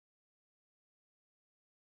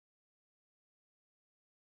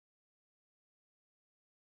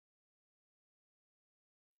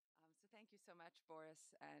so much, Boris,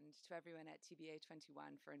 and to everyone at TBA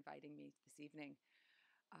 21 for inviting me this evening.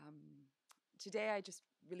 Today, I just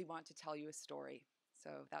really want to tell you a story, so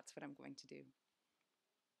that's what I'm going to do.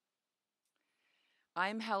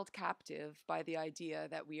 I'm held captive by the idea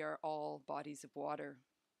that we are all bodies of water.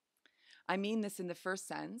 I mean this in the first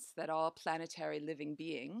sense that all planetary living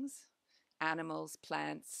beings, animals,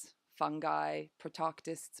 plants, fungi,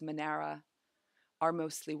 protoctists, Monera, are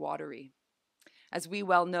mostly watery. As we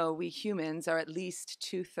well know, we humans are at least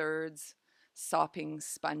 2/3 sopping,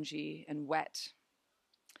 spongy, and wet.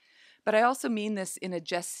 But I also mean this in a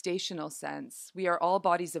gestational sense. We are all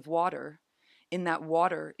bodies of water, in that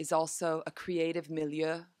water is also a creative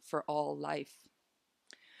milieu for all life.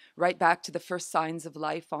 Right back to the first signs of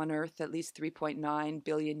life on Earth at least 3.9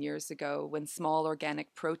 billion years ago, when small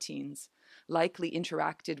organic proteins likely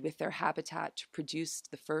interacted with their habitat to produce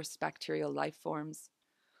the first bacterial life forms,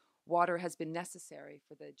 water has been necessary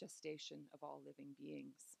for the gestation of all living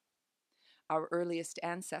beings. Our earliest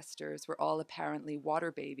ancestors were all apparently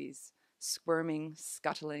water babies, squirming,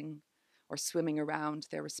 scuttling, or swimming around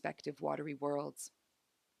their respective watery worlds.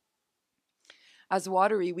 As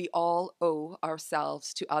watery, we all owe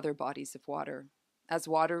ourselves to other bodies of water. As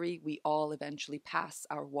watery, we all eventually pass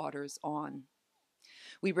our waters on.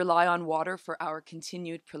 We rely on water for our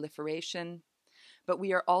continued proliferation, but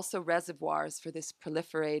we are also reservoirs for this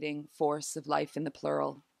proliferating force of life in the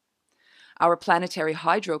plural. Our planetary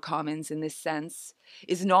hydrocommons, in this sense,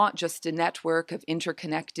 is not just a network of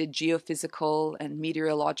interconnected geophysical and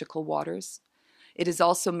meteorological waters. It is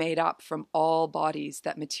also made up from all bodies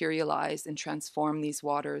that materialize and transform these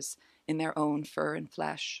waters in their own fur and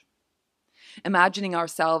flesh. Imagining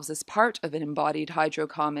ourselves as part of an embodied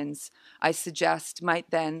hydrocommons, I suggest, might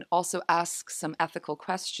then also ask some ethical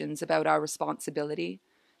questions about our responsibility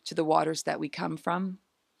to the waters that we come from,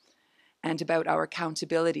 and about our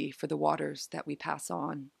accountability for the waters that we pass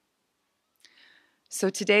on. So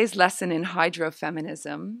today's lesson in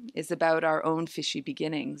hydrofeminism is about our own fishy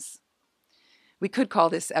beginnings. We could call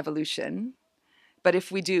this evolution, but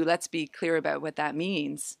if we do, let's be clear about what that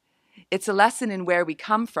means. It's a lesson in where we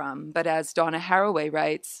come from, but as Donna Haraway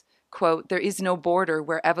writes, quote, "There is no border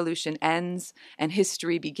where evolution ends and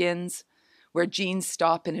history begins, where genes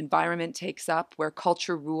stop and environment takes up, where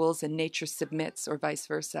culture rules and nature submits, or vice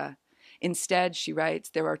versa. Instead," she writes,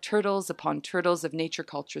 "there are turtles upon turtles of nature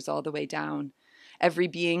cultures all the way down. Every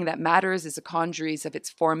being that matters is a congeries of its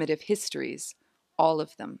formative histories, all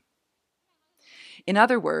of them." In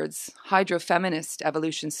other words, hydrofeminist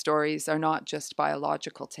evolution stories are not just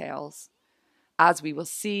biological tales. As we will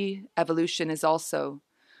see, evolution is also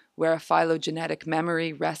where a phylogenetic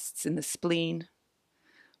memory rests in the spleen,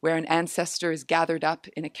 where an ancestor is gathered up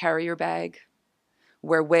in a carrier bag,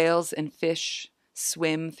 where whales and fish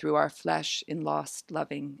swim through our flesh in lost,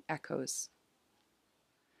 loving echoes.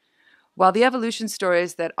 While the evolution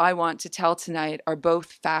stories that I want to tell tonight are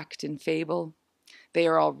both fact and fable, they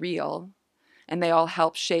are all real, and they all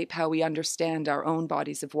help shape how we understand our own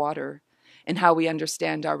bodies of water and how we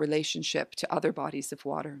understand our relationship to other bodies of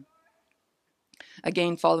water.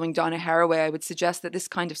 Again, following Donna Haraway, I would suggest that this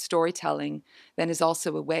kind of storytelling then is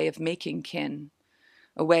also a way of making kin,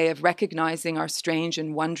 a way of recognizing our strange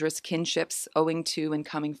and wondrous kinships owing to and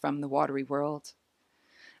coming from the watery world.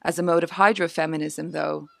 As a mode of hydrofeminism,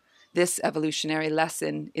 though, this evolutionary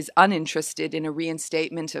lesson is uninterested in a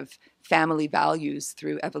reinstatement of family values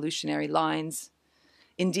through evolutionary lines.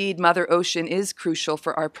 Indeed, Mother Ocean is crucial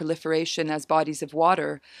for our proliferation as bodies of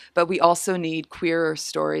water, but we also need queerer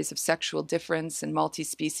stories of sexual difference and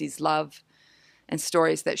multi-species love, and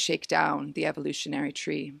stories that shake down the evolutionary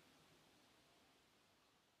tree.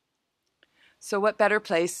 So what better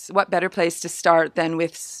place to start than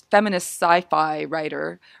with feminist sci-fi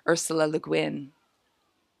writer Ursula Le Guin?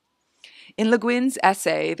 In Le Guin's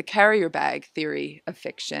essay, The Carrier Bag Theory of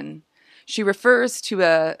Fiction, she refers to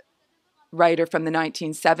a writer from the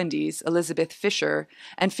 1970s, Elizabeth Fisher,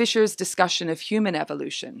 and Fisher's discussion of human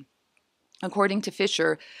evolution. According to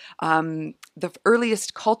Fisher, the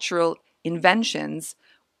earliest cultural inventions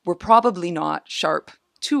were probably not sharp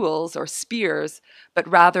tools or spears, but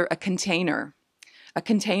rather a container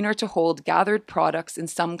to hold gathered products in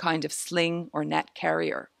some kind of sling or net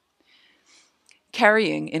carrier.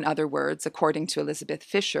 Carrying, in other words, according to Elizabeth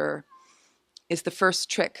Fisher, is the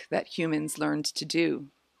first trick that humans learned to do.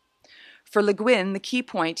 For Le Guin, the key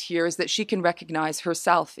point here is that she can recognize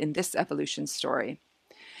herself in this evolution story.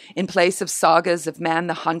 In place of sagas of man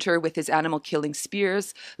the hunter with his animal-killing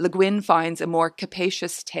spears, Le Guin finds a more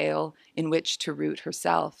capacious tale in which to root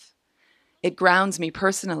herself. "It grounds me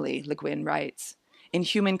personally," Le Guin writes, "in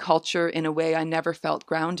human culture in a way I never felt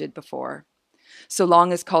grounded before. So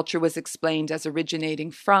long as culture was explained as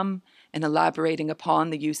originating from and elaborating upon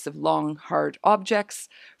the use of long, hard objects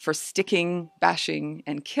for sticking, bashing,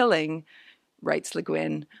 and killing, writes Le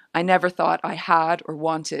Guin, I never thought I had or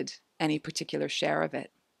wanted any particular share of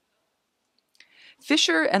it.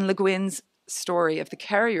 Fisher and Le Guin's story of the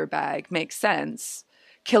carrier bag makes sense.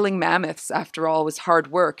 Killing mammoths, after all, was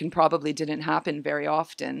hard work and probably didn't happen very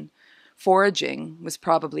often. Foraging was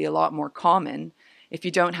probably a lot more common. If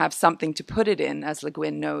you don't have something to put it in, as Le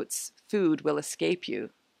Guin notes, food will escape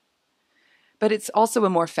you. But it's also a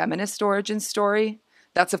more feminist origin story.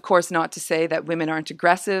 That's, of course, not to say that women aren't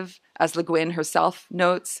aggressive. As Le Guin herself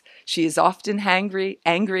notes, she is often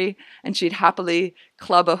angry, and she'd happily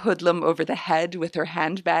club a hoodlum over the head with her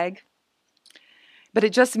handbag. But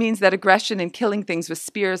it just means that aggression and killing things with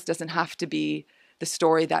spears doesn't have to be the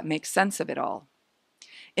story that makes sense of it all.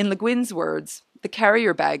 In Le Guin's words, the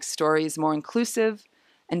carrier bag story is more inclusive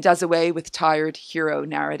and does away with tired hero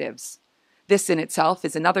narratives. This in itself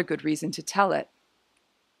is another good reason to tell it.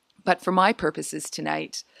 But for my purposes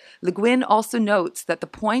tonight, Le Guin also notes that the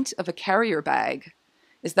point of a carrier bag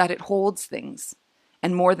is that it holds things.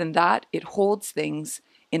 And more than that, it holds things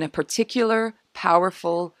in a particular,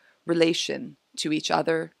 powerful relation to each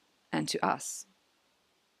other and to us.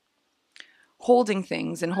 Holding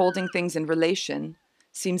things and holding things in relation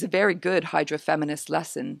seems a very good hydrofeminist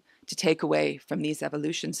lesson to take away from these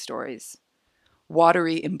evolution stories.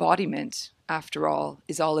 Watery embodiment, after all,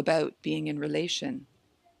 is all about being in relation.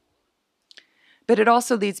 But it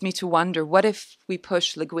also leads me to wonder, what if we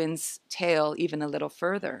push Le Guin's tale even a little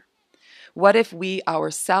further? What if we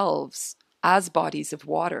ourselves, as bodies of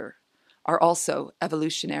water, are also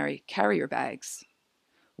evolutionary carrier bags?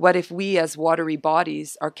 What if we as watery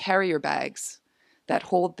bodies are carrier bags that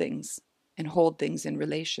hold things and hold things in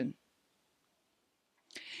relation?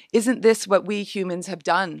 Isn't this what we humans have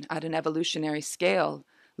done at an evolutionary scale,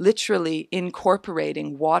 literally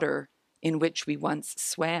incorporating water in which we once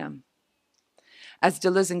swam? As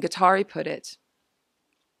Luce Irigaray put it,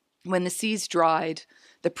 when the seas dried,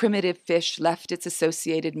 the primitive fish left its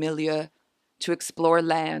associated milieu to explore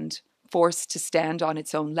land, forced to stand on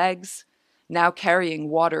its own legs, now carrying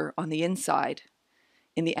water on the inside,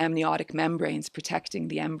 in the amniotic membranes protecting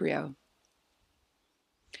the embryo.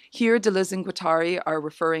 Here, Luce Irigaray are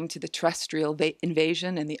referring to the terrestrial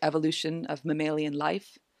invasion and the evolution of mammalian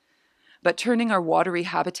life, but turning our watery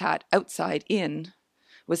habitat outside in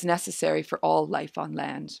was necessary for all life on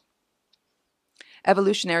land.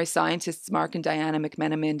 Evolutionary scientists Mark and Diana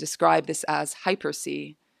McMenamin describe this as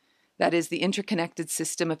hypersea, that is, the interconnected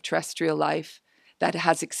system of terrestrial life that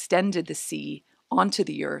has extended the sea onto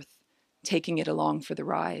the earth, taking it along for the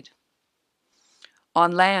ride.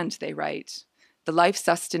 On land, they write, the life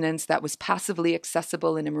sustenance that was passively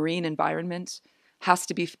accessible in a marine environment has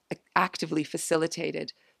to be actively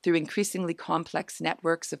facilitated through increasingly complex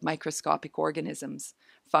networks of microscopic organisms,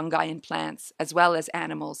 fungi and plants, as well as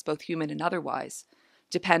animals, both human and otherwise,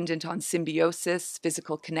 dependent on symbiosis,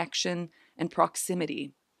 physical connection, and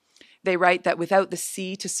proximity. They write that without the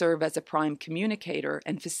sea to serve as a prime communicator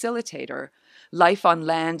and facilitator, life on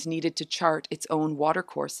land needed to chart its own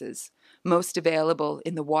watercourses, most available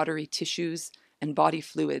in the watery tissues and body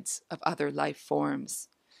fluids of other life forms.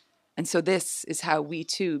 And so this is how we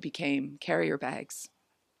too became carrier bags.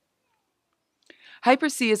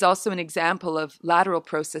 Hypersea is also an example of lateral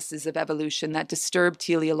processes of evolution that disturb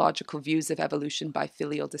teleological views of evolution by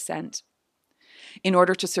filial descent. In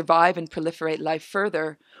order to survive and proliferate life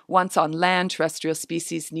further, once on land, terrestrial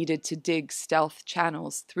species needed to dig stealth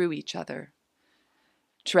channels through each other.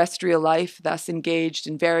 Terrestrial life thus engaged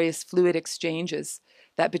in various fluid exchanges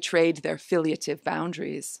that betrayed their filiative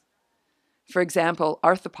boundaries. For example,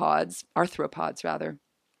 arthropods,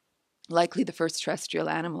 likely the first terrestrial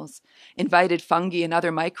animals, invited fungi and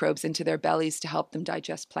other microbes into their bellies to help them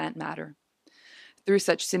digest plant matter. Through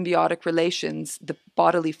such symbiotic relations, the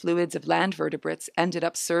bodily fluids of land vertebrates ended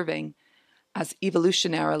up serving as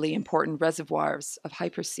evolutionarily important reservoirs of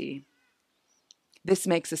hypersea. This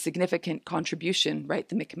makes a significant contribution, write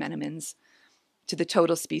the McMenamins, to the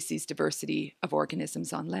total species diversity of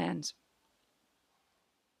organisms on land.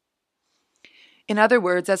 In other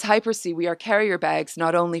words, as hypersea, we are carrier bags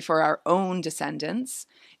not only for our own descendants,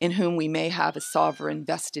 in whom we may have a sovereign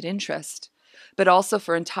vested interest, but also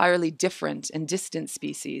for entirely different and distant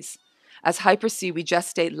species. As hypersea, we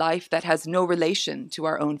gestate life that has no relation to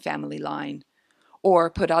our own family line. Or,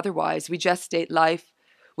 put otherwise, we gestate life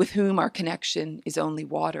with whom our connection is only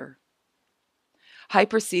water.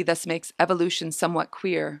 Hypersea thus makes evolution somewhat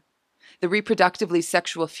queer. The reproductively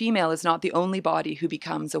sexual female is not the only body who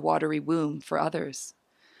becomes a watery womb for others.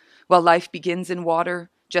 While life begins in water,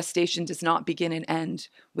 Gestation does not begin and end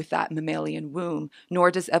with that mammalian womb, nor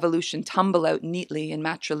does evolution tumble out neatly and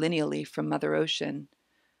matrilineally from Mother Ocean.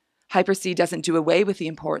 Hypersea doesn't do away with the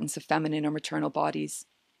importance of feminine or maternal bodies,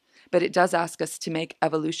 but it does ask us to make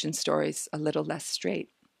evolution stories a little less straight.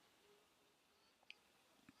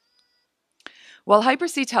 While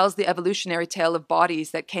Hypersea tells the evolutionary tale of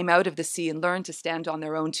bodies that came out of the sea and learned to stand on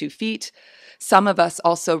their own 2 feet, some of us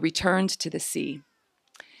also returned to the sea.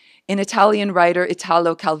 In Italian writer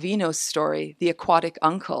Italo Calvino's story, The Aquatic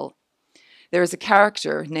Uncle, there is a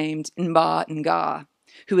character named Mba Nga,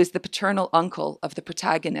 who is the paternal uncle of the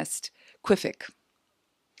protagonist, Quiffic.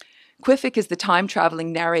 Quiffic is the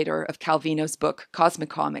time-traveling narrator of Calvino's book,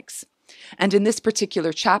 Cosmicomics. And in this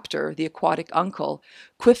particular chapter, The Aquatic Uncle,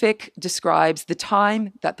 Quiffic describes the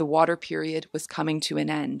time that the water period was coming to an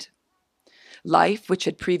end. Life, which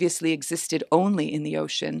had previously existed only in the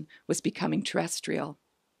ocean, was becoming terrestrial.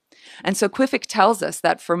 And so Quiffic tells us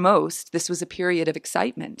that for most, this was a period of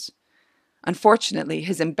excitement. Unfortunately,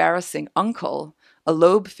 his embarrassing uncle, a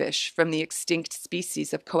lobefish from the extinct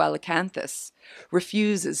species of Coelacanthus,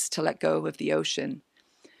 refuses to let go of the ocean.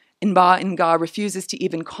 Mba Nga refuses to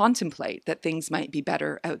even contemplate that things might be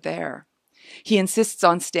better out there. He insists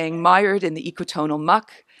on staying mired in the ecotonal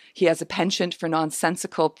muck. He has a penchant for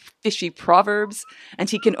nonsensical, fishy proverbs,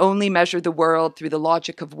 and he can only measure the world through the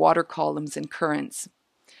logic of water columns and currents.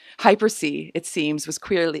 Hypersea, it seems, was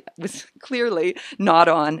clearly not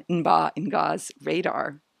on Mba Nga's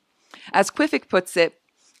radar. As Quiffic puts it,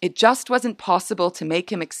 it just wasn't possible to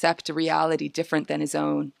make him accept a reality different than his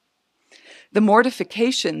own. The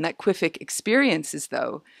mortification that Quiffic experiences,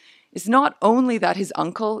 though, is not only that his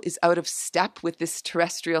uncle is out of step with this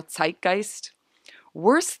terrestrial zeitgeist.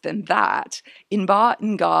 Worse than that, Mba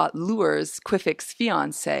Nga lures Quiffic's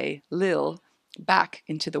fiancée, Lil, back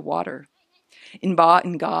into the water. Mba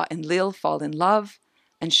Nga and Lil fall in love,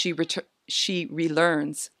 and she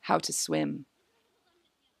relearns how to swim.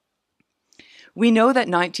 We know that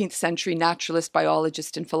 19th century naturalist,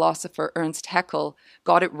 biologist, and philosopher Ernst Haeckel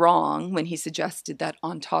got it wrong when he suggested that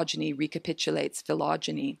ontogeny recapitulates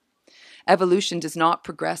phylogeny. Evolution does not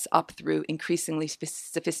progress up through increasingly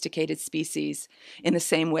sophisticated species in the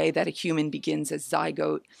same way that a human begins as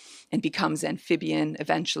zygote and becomes amphibian,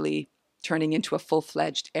 eventually turning into a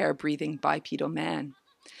full-fledged air-breathing bipedal man.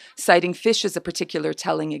 Citing fish as a particular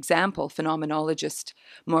telling example, phenomenologist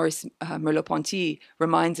Maurice Merleau-Ponty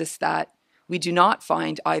reminds us that we do not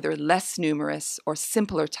find either less numerous or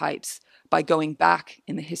simpler types by going back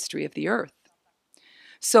in the history of the earth.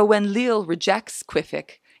 So when Lil rejects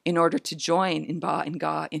Quiffic in order to join Mba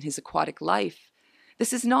Nga in his aquatic life,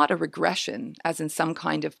 this is not a regression, as in some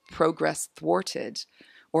kind of progress thwarted,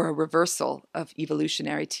 or a reversal of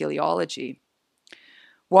evolutionary teleology.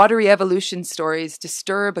 Watery evolution stories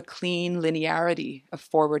disturb a clean linearity of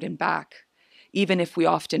forward and back, even if we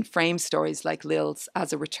often frame stories like Lil's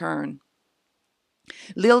as a return.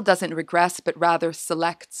 Lil doesn't regress, but rather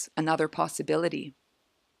selects another possibility.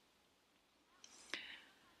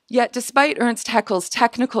 Yet, despite Ernst Haeckel's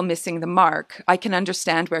technical missing the mark, I can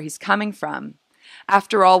understand where he's coming from.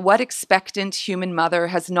 After all, what expectant human mother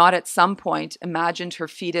has not at some point imagined her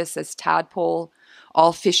fetus as tadpole,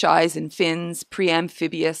 all fish eyes and fins,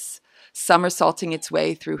 pre-amphibious, somersaulting its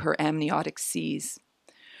way through her amniotic seas?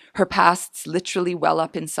 Her pasts literally well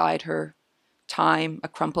up inside her, time a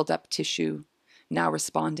crumpled up tissue, now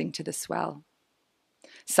responding to the swell.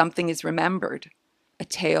 Something is remembered, a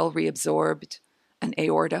tail reabsorbed, an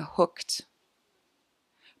aorta hooked.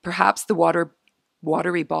 Perhaps the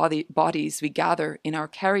watery bodies we gather in our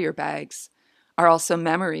carrier bags are also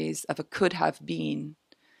memories of a could-have been,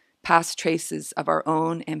 past traces of our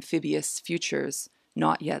own amphibious futures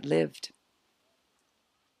not yet lived.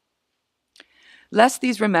 Lest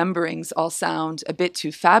these rememberings all sound a bit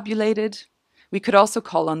too fabulated, we could also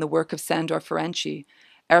call on the work of Sandor Ferenczi,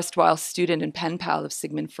 erstwhile student and pen pal of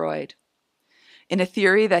Sigmund Freud. In a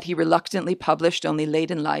theory that he reluctantly published only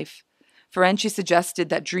late in life, Ferenczi suggested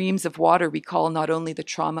that dreams of water recall not only the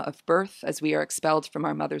trauma of birth as we are expelled from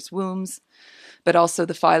our mother's wombs, but also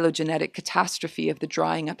the phylogenetic catastrophe of the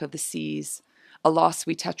drying up of the seas, a loss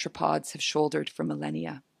we tetrapods have shouldered for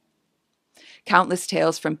millennia. Countless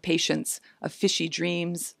tales from patients of fishy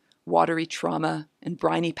dreams, watery trauma, and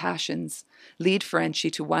briny passions lead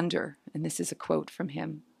Ferenczi to wonder, and this is a quote from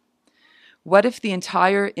him: "What if the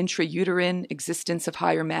entire intrauterine existence of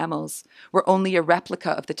higher mammals were only a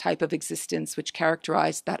replica of the type of existence which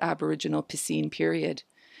characterized that aboriginal Piscine period,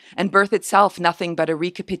 and birth itself nothing but a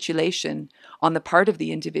recapitulation on the part of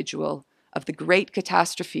the individual of the great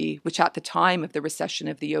catastrophe which at the time of the recession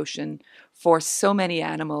of the ocean forced so many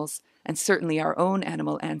animals, and certainly our own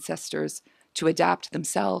animal ancestors, to adapt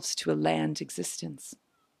themselves to a land existence.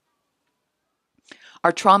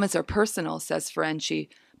 Our traumas are personal, says Ferenczi,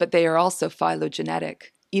 but they are also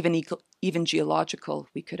phylogenetic, even geological,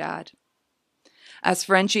 we could add. As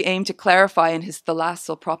Ferenczi aimed to clarify in his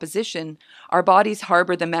thalassal proposition, our bodies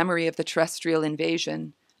harbor the memory of the terrestrial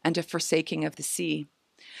invasion and a forsaking of the sea.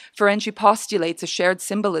 Ferenczi postulates a shared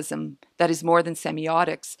symbolism that is more than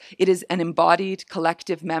semiotics. It is an embodied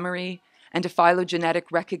collective memory and a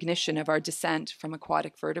phylogenetic recognition of our descent from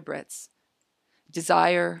aquatic vertebrates.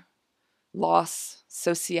 Desire, loss,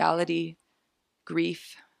 sociality,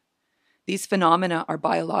 grief. These phenomena are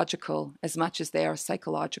biological as much as they are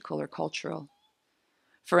psychological or cultural.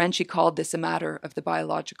 Ferenczi called this a matter of the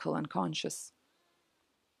biological unconscious.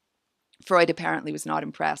 Freud apparently was not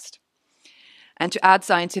impressed. And to add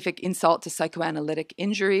scientific insult to psychoanalytic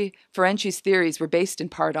injury, Ferenczi's theories were based in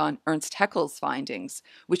part on Ernst Haeckel's findings,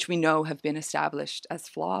 which we know have been established as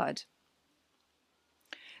flawed.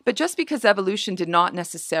 But just because evolution did not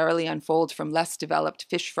necessarily unfold from less developed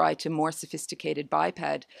fish fry to more sophisticated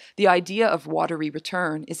biped, the idea of watery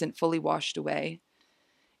return isn't fully washed away.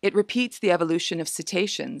 It repeats the evolution of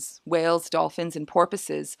cetaceans, whales, dolphins, and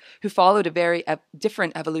porpoises, who followed a very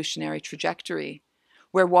different evolutionary trajectory,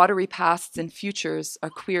 where watery pasts and futures are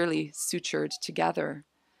queerly sutured together.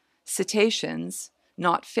 Cetaceans,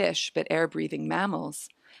 not fish but air-breathing mammals,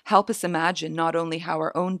 help us imagine not only how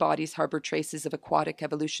our own bodies harbor traces of aquatic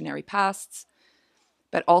evolutionary pasts,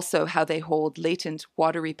 but also how they hold latent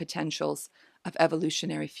watery potentials of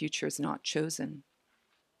evolutionary futures not chosen.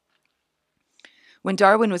 When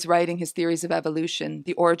Darwin was writing his theories of evolution,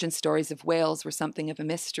 the origin stories of whales were something of a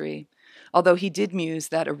mystery, although he did muse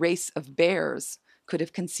that a race of bears could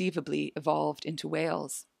have conceivably evolved into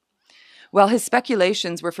whales. While his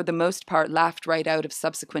speculations were for the most part laughed right out of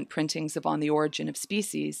subsequent printings of On the Origin of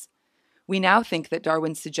Species, we now think that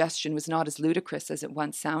Darwin's suggestion was not as ludicrous as it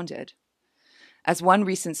once sounded. As one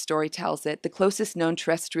recent story tells it, the closest known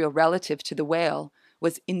terrestrial relative to the whale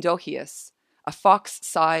was Indohyus, a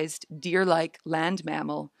fox-sized, deer-like land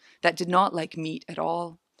mammal that did not like meat at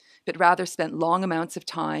all, but rather spent long amounts of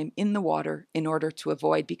time in the water in order to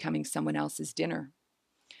avoid becoming someone else's dinner.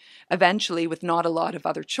 Eventually, with not a lot of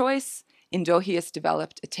other choice, Indohyus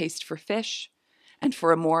developed a taste for fish and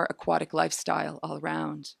for a more aquatic lifestyle all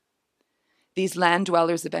around. These land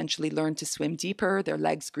dwellers eventually learned to swim deeper, their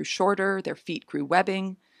legs grew shorter, their feet grew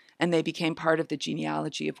webbing, and they became part of the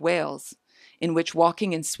genealogy of whales, in which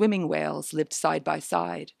walking and swimming whales lived side by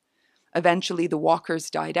side. Eventually, the walkers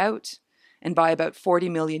died out, and by about 40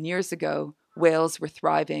 million years ago, whales were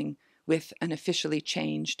thriving with an officially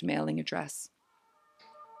changed mailing address.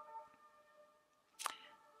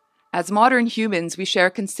 As modern humans, we share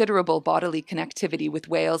considerable bodily connectivity with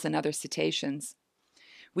whales and other cetaceans.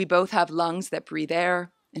 We both have lungs that breathe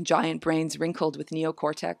air and giant brains wrinkled with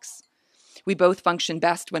neocortex. We both function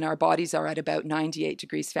best when our bodies are at about 98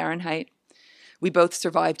 degrees Fahrenheit. We both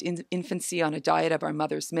survived infancy on a diet of our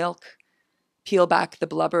mother's milk. Peel back the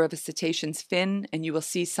blubber of a cetacean's fin, and you will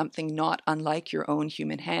see something not unlike your own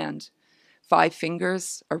human hand. 5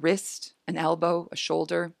 fingers, a wrist, an elbow, a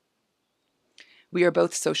shoulder. We are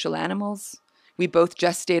both social animals. We both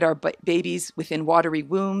gestate our babies within watery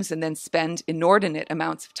wombs and then spend inordinate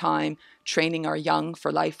amounts of time training our young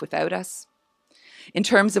for life without us. In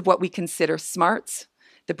terms of what we consider smarts,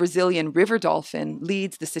 the Brazilian river dolphin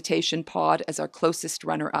leads the cetacean pod as our closest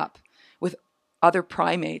runner-up, with other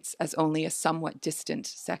primates as only a somewhat distant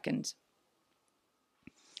second.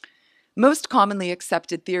 Most commonly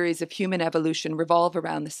accepted theories of human evolution revolve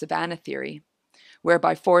around the savanna theory,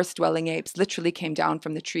 whereby forest-dwelling apes literally came down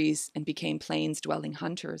from the trees and became plains-dwelling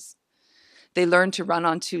hunters. They learned to run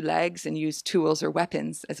on 2 legs and use tools or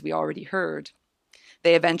weapons, as we already heard.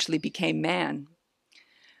 They eventually became man.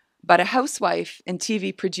 But a housewife and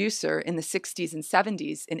TV producer in the 60s and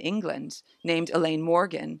 70s in England, named Elaine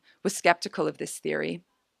Morgan, was skeptical of this theory.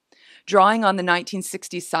 Drawing on the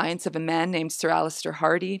 1960s science of a man named Sir Alister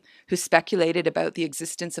Hardy, who speculated about the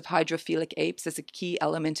existence of hydrophilic apes as a key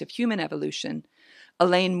element of human evolution,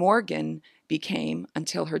 Elaine Morgan became,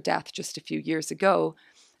 until her death just a few years ago,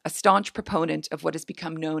 a staunch proponent of what has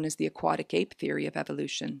become known as the aquatic ape theory of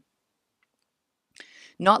evolution.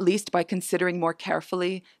 Not least by considering more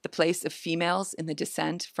carefully the place of females in the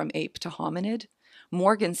descent from ape to hominid,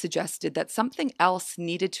 Morgan suggested that something else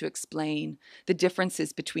needed to explain the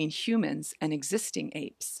differences between humans and existing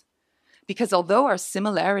apes. Because although our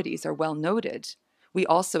similarities are well noted, we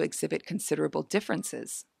also exhibit considerable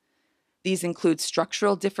differences. These include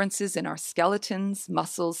structural differences in our skeletons,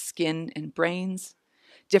 muscles, skin, and brains,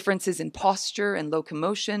 differences in posture and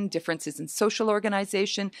locomotion, differences in social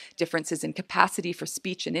organization, differences in capacity for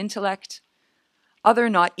speech and intellect. Other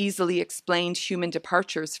not easily explained human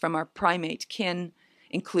departures from our primate kin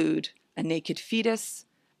include a naked fetus,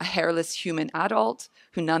 a hairless human adult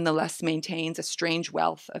who nonetheless maintains a strange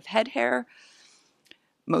wealth of head hair,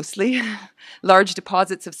 mostly, large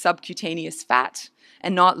deposits of subcutaneous fat,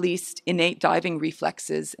 and not least innate diving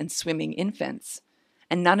reflexes and swimming infants.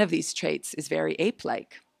 And none of these traits is very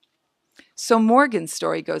ape-like. So Morgan's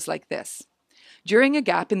story goes like this. During a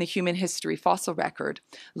gap in the human history fossil record,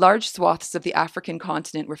 large swaths of the African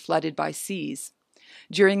continent were flooded by seas.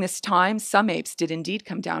 During this time, some apes did indeed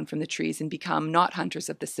come down from the trees and become not hunters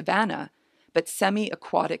of the savanna, but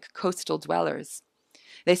semi-aquatic coastal dwellers.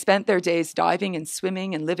 They spent their days diving and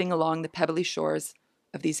swimming and living along the pebbly shores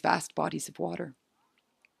of these vast bodies of water.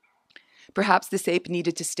 Perhaps this ape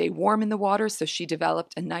needed to stay warm in the water, so she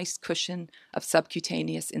developed a nice cushion of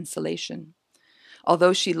subcutaneous insulation.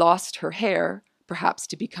 Although she lost her hair, perhaps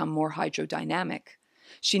to become more hydrodynamic,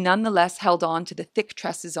 she nonetheless held on to the thick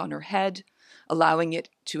tresses on her head, allowing it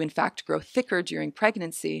to in fact grow thicker during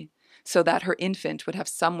pregnancy, so that her infant would have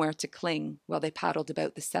somewhere to cling while they paddled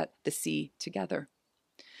about the sea together.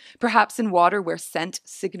 Perhaps in water where scent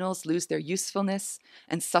signals lose their usefulness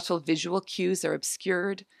and subtle visual cues are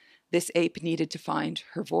obscured, this ape needed to find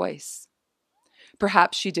her voice.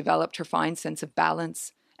 Perhaps she developed her fine sense of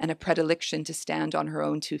balance and a predilection to stand on her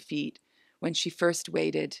own 2 feet when she first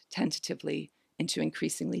waded tentatively into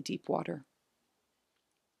increasingly deep water.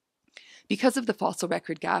 Because of the fossil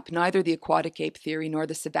record gap, neither the aquatic ape theory nor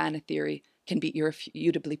the savanna theory can be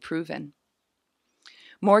irrefutably proven.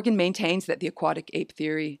 Morgan maintains that the aquatic ape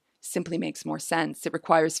theory simply makes more sense. It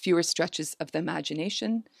requires fewer stretches of the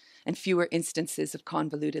imagination and fewer instances of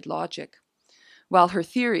convoluted logic. While her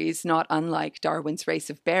theories, not unlike Darwin's race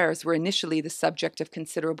of bears, were initially the subject of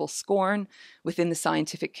considerable scorn within the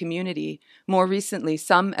scientific community, more recently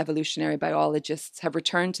some evolutionary biologists have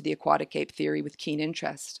returned to the aquatic ape theory with keen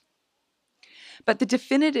interest. But the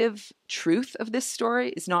definitive truth of this story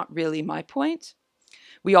is not really my point.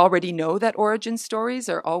 We already know that origin stories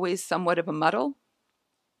are always somewhat of a muddle.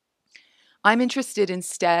 I'm interested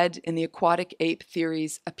instead in the aquatic ape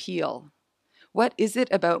theory's appeal. What is it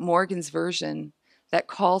about Morgan's version that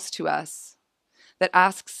calls to us, that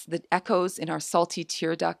asks the echoes in our salty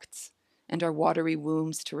tear ducts and our watery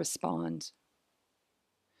wombs to respond?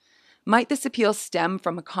 Might this appeal stem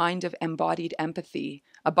from a kind of embodied empathy,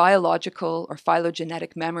 a biological or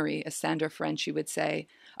phylogenetic memory, as Sandor Ferenczi would say,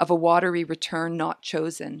 of a watery return not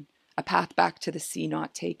chosen, a path back to the sea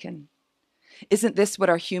not taken? Isn't this what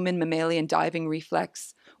our human mammalian diving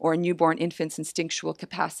reflex or a newborn infant's instinctual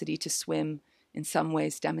capacity to swim in some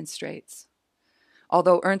ways demonstrates?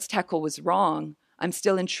 Although Ernst Haeckel was wrong, I'm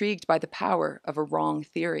still intrigued by the power of a wrong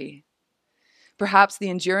theory. Perhaps the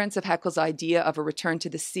endurance of Haeckel's idea of a return to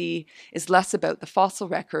the sea is less about the fossil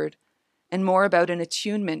record and more about an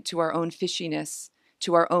attunement to our own fishiness,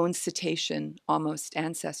 to our own cetacean, almost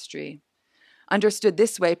ancestry. Understood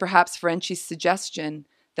this way, perhaps Ferenczi's suggestion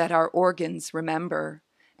that our organs remember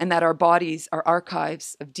and that our bodies are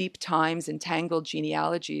archives of deep times and tangled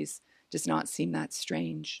genealogies does not seem that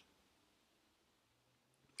strange.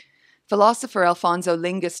 Philosopher Alfonso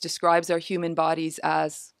Lingus describes our human bodies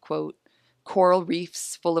as, quote, coral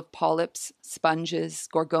reefs full of polyps, sponges,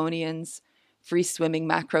 gorgonians, free-swimming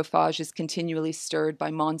macrophages continually stirred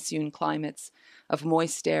by monsoon climates of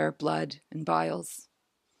moist air, blood, and biles.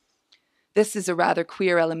 This is a rather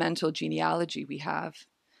queer elemental genealogy we have,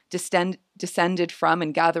 descended from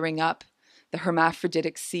and gathering up the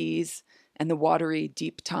hermaphroditic seas and the watery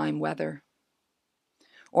deep time weather.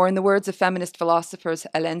 Or in the words of feminist philosophers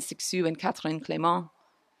Hélène Cixous and Catherine Clément,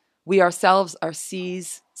 we ourselves are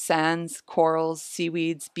seas, sands, corals,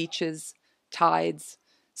 seaweeds, beaches, tides,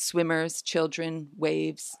 swimmers, children,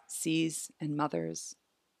 waves, seas, and mothers.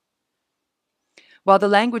 While the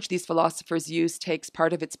language these philosophers use takes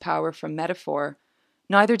part of its power from metaphor,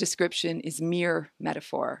 neither description is mere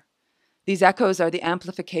metaphor. These echoes are the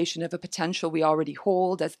amplification of a potential we already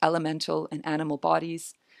hold as elemental and animal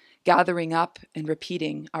bodies, gathering up and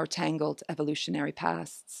repeating our tangled evolutionary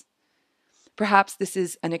pasts. Perhaps this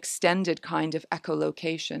is an extended kind of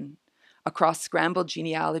echolocation across scrambled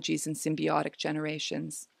genealogies and symbiotic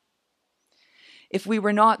generations. If we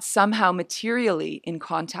were not somehow materially in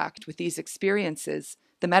contact with these experiences,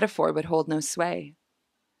 the metaphor would hold no sway.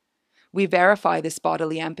 We verify this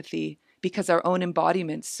bodily empathy because our own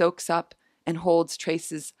embodiment soaks up and holds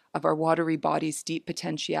traces of our watery body's deep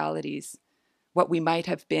potentialities, what we might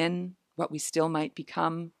have been, what we still might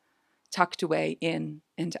become, tucked away in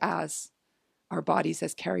and as our bodies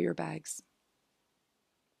as carrier bags.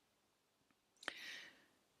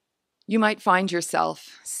 You might find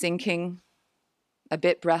yourself sinking a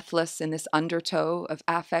bit breathless in this undertow of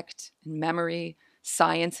affect and memory,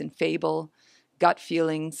 science and fable, gut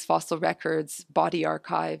feelings, fossil records, body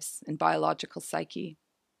archives, and biological psyche.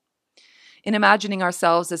 In imagining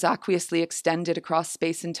ourselves as aqueously extended across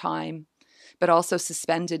space and time, but also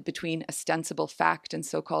suspended between ostensible fact and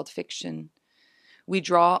so-called fiction, we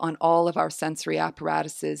draw on all of our sensory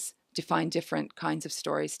apparatuses to find different kinds of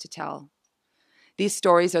stories to tell. These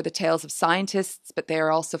stories are the tales of scientists, but they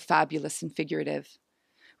are also fabulous and figurative.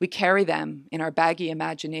 We carry them in our baggy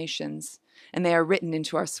imaginations, and they are written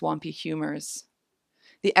into our swampy humors.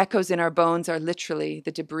 The echoes in our bones are literally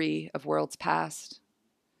the debris of worlds past.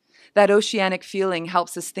 That oceanic feeling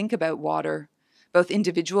helps us think about water, both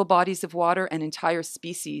individual bodies of water and entire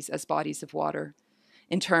species as bodies of water,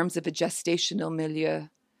 in terms of a gestational milieu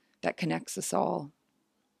that connects us all.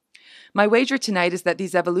 My wager tonight is that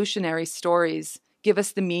these evolutionary stories give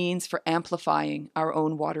us the means for amplifying our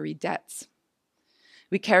own watery debts.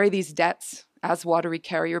 We carry these debts as watery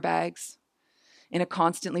carrier bags in a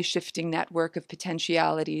constantly shifting network of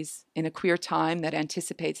potentialities in a queer time that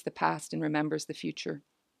anticipates the past and remembers the future.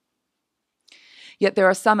 Yet there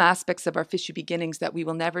are some aspects of our fishy beginnings that we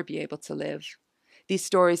will never be able to live. These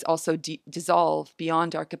stories also dissolve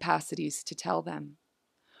beyond our capacities to tell them.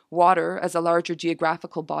 Water, as a larger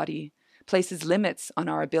geographical body, places limits on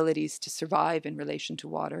our abilities to survive in relation to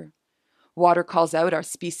water. Water calls out our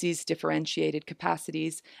species' differentiated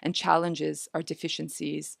capacities and challenges our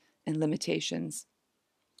deficiencies and limitations.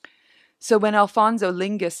 So when Alfonso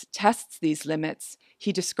Lingus tests these limits,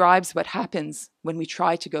 he describes what happens when we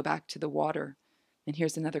try to go back to the water. And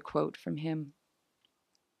here's another quote from him.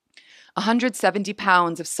 170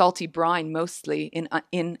 pounds of salty brine, mostly in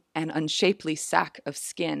an unshapely sack of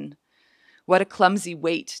skin. What a clumsy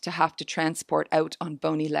weight to have to transport out on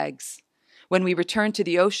bony legs. When we return to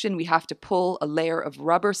the ocean, we have to pull a layer of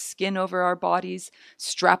rubber skin over our bodies,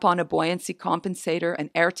 strap on a buoyancy compensator, an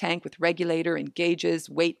air tank with regulator and gauges,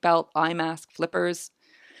 weight belt, eye mask, flippers.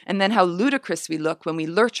 And then how ludicrous we look when we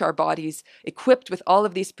lurch our bodies, equipped with all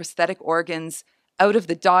of these prosthetic organs, out of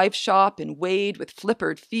the dive shop and wade with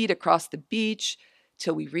flippered feet across the beach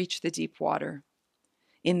till we reach the deep water.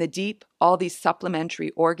 In the deep, all these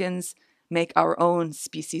supplementary organs make our own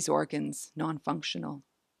species organs non-functional.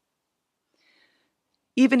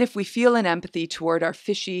 Even if we feel an empathy toward our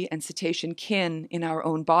fishy and cetacean kin in our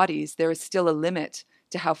own bodies, there is still a limit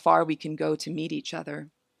to how far we can go to meet each other.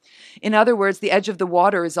 In other words, the edge of the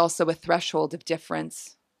water is also a threshold of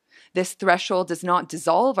difference. This threshold does not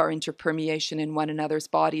dissolve our interpermeation in one another's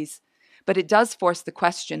bodies, but it does force the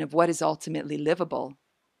question of what is ultimately livable.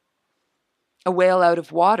 A whale out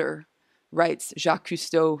of water, writes Jacques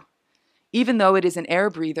Cousteau, even though it is an air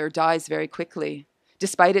breather, dies very quickly.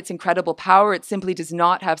 Despite its incredible power, it simply does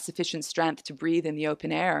not have sufficient strength to breathe in the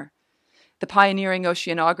open air. The pioneering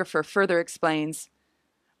oceanographer further explains,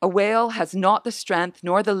 a whale has not the strength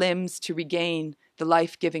nor the limbs to regain the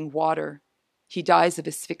life-giving water. He dies of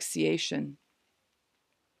asphyxiation.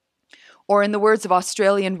 Or in the words of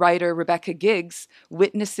Australian writer Rebecca Giggs,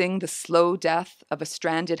 witnessing the slow death of a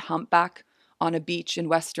stranded humpback on a beach in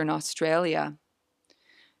Western Australia.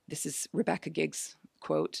 This is Rebecca Giggs'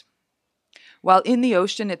 quote. While in the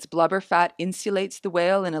ocean, its blubber fat insulates the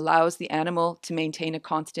whale and allows the animal to maintain a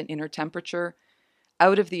constant inner temperature.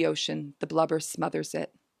 Out of the ocean, the blubber smothers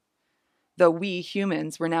it. Though we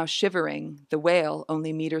humans were now shivering, the whale,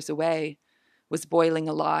 only meters away, was boiling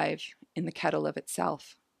alive in the kettle of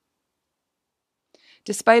itself.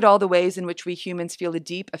 Despite all the ways in which we humans feel a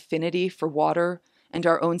deep affinity for water and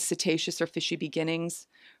our own cetaceous or fishy beginnings,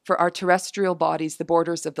 for our terrestrial bodies, the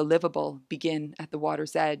borders of the livable begin at the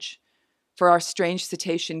water's edge. For our strange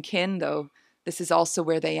cetacean kin, though, this is also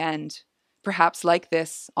where they end, perhaps like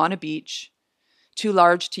this, on a beach, too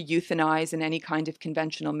large to euthanize in any kind of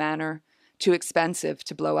conventional manner, too expensive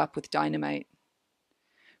to blow up with dynamite.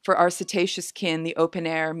 For our cetaceous kin, the open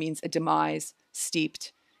air means a demise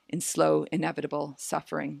steeped in slow, inevitable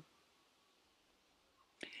suffering.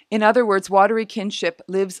 In other words, watery kinship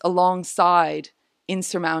lives alongside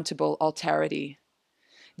insurmountable alterity.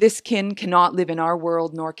 This kin cannot live in our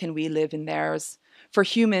world, nor can we live in theirs. For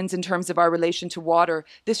humans, in terms of our relation to water,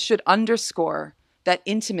 this should underscore that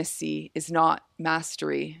intimacy is not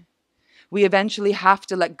mastery. We eventually have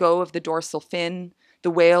to let go of the dorsal fin. The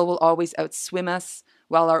whale will always outswim us,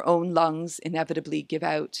 while our own lungs inevitably give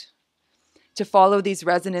out. To follow these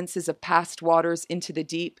resonances of past waters into the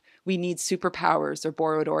deep, we need superpowers or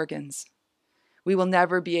borrowed organs. We will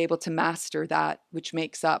never be able to master that which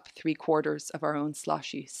makes up 3/4 of our own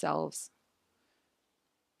sloshy selves.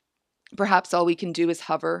 Perhaps all we can do is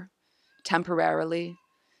hover, temporarily,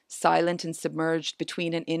 silent and submerged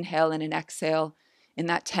between an inhale and an exhale, in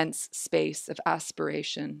that tense space of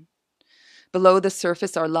aspiration. Below the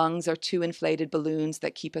surface, our lungs are two inflated balloons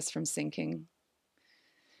that keep us from sinking.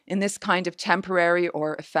 In this kind of temporary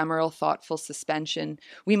or ephemeral thoughtful suspension,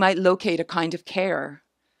 we might locate a kind of care,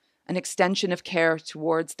 an extension of care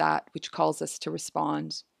towards that which calls us to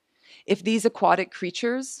respond. If these aquatic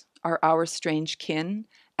creatures are our strange kin,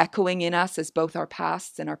 echoing in us as both our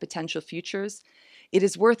pasts and our potential futures, it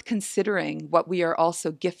is worth considering what we are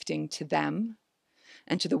also gifting to them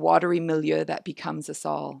and to the watery milieu that becomes us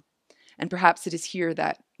all. And perhaps it is here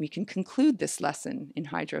that we can conclude this lesson in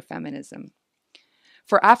hydrofeminism.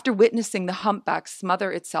 For after witnessing the humpback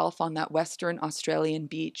smother itself on that Western Australian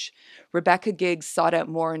beach, Rebecca Giggs sought out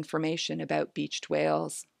more information about beached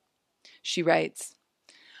whales. She writes,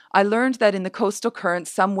 I learned that in the coastal current,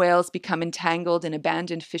 some whales become entangled in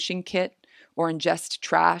abandoned fishing kit or ingest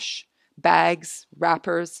trash, bags,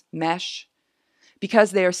 wrappers, mesh.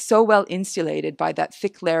 Because they are so well insulated by that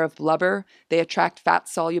thick layer of blubber, they attract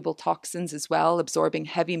fat-soluble toxins as well, absorbing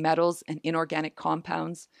heavy metals and inorganic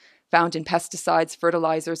compounds found in pesticides,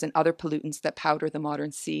 fertilizers, and other pollutants that powder the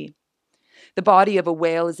modern sea. The body of a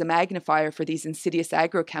whale is a magnifier for these insidious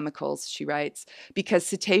agrochemicals, she writes, because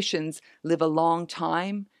cetaceans live a long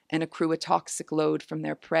time and accrue a toxic load from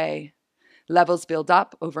their prey. Levels build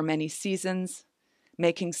up over many seasons,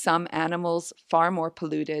 making some animals far more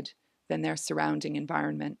polluted than their surrounding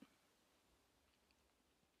environment.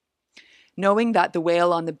 Knowing that the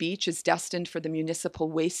whale on the beach is destined for the municipal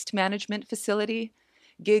waste management facility,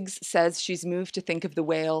 Giggs says she's moved to think of the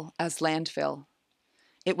whale as landfill.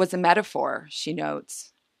 It was a metaphor, she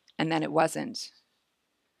notes, and then it wasn't.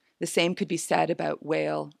 The same could be said about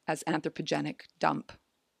whale as anthropogenic dump.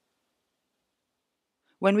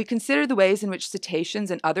 When we consider the ways in which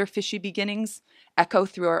cetaceans and other fishy beginnings echo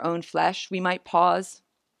through our own flesh, we might pause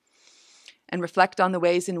and reflect on the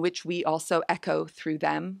ways in which we also echo through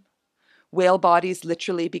them. Whale bodies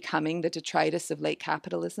literally becoming the detritus of late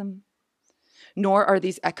capitalism. Nor are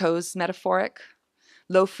these echoes metaphoric.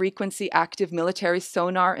 Low-frequency active military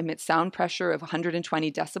sonar emits sound pressure of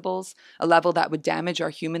 120 decibels, a level that would damage our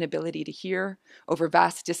human ability to hear, over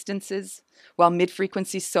vast distances, while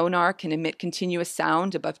mid-frequency sonar can emit continuous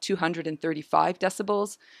sound above 235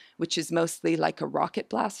 decibels, which is mostly like a rocket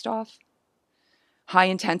blast-off.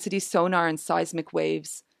 High-intensity sonar and seismic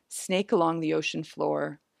waves snake along the ocean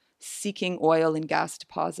floor, seeking oil and gas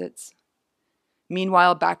deposits.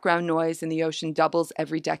 Meanwhile, background noise in the ocean doubles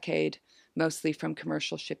every decade, mostly from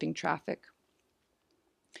commercial shipping traffic.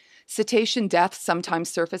 Cetacean deaths sometimes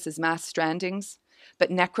surface as mass strandings, but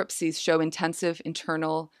necropsies show intensive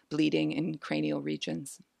internal bleeding in cranial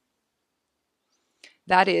regions.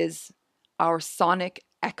 That is, our sonic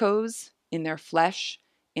echoes in their flesh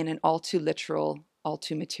in an all too literal, all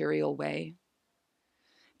too material way.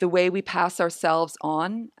 The way we pass ourselves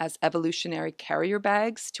on as evolutionary carrier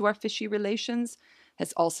bags to our fishy relations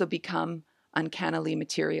has also become uncannily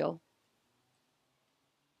material.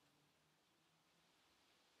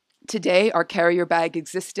 Today, our carrier bag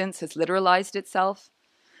existence has literalized itself.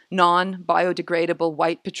 Non-biodegradable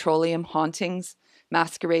white petroleum hauntings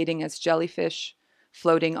masquerading as jellyfish,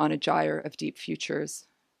 floating on a gyre of deep futures.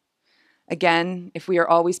 Again, if we are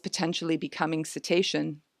always potentially becoming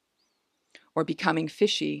cetacean, or becoming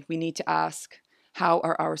fishy, we need to ask, how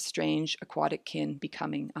are our strange aquatic kin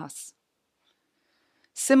becoming us?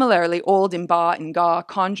 Similarly, old Imba Nga,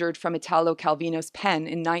 conjured from Italo Calvino's pen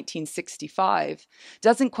in 1965,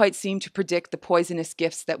 doesn't quite seem to predict the poisonous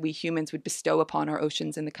gifts that we humans would bestow upon our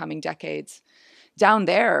oceans in the coming decades. Down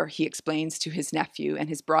there, he explains to his nephew and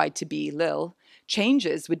his bride-to-be, Lil,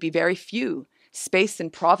 changes would be very few. Space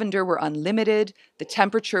and provender were unlimited, the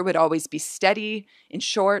temperature would always be steady. In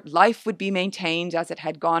short, life would be maintained as it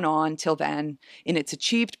had gone on till then, in its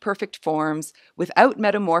achieved perfect forms, without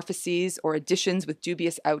metamorphoses or additions with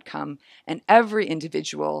dubious outcome, and every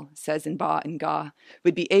individual, says Imba Nga,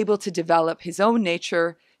 would be able to develop his own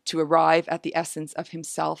nature to arrive at the essence of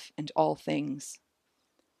himself and all things.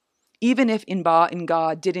 Even if Imba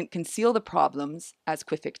Nga didn't conceal the problems, as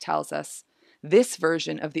Quiffick tells us, this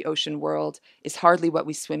version of the ocean world is hardly what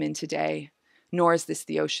we swim in today, nor is this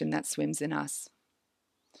the ocean that swims in us.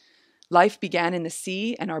 Life began in the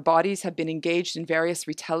sea, and our bodies have been engaged in various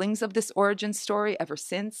retellings of this origin story ever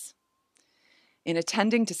since. In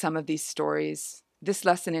attending to some of these stories, this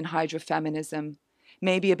lesson in hydrofeminism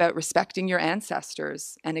may be about respecting your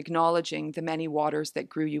ancestors and acknowledging the many waters that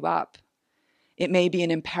grew you up. It may be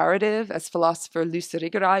an imperative, as philosopher Luce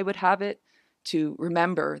Irigaray would have it, to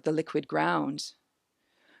remember the liquid ground.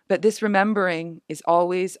 But this remembering is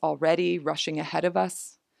always already rushing ahead of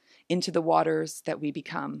us into the waters that we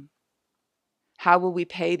become. How will we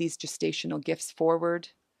pay these gestational gifts forward?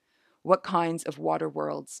 What kinds of water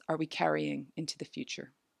worlds are we carrying into the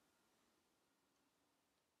future?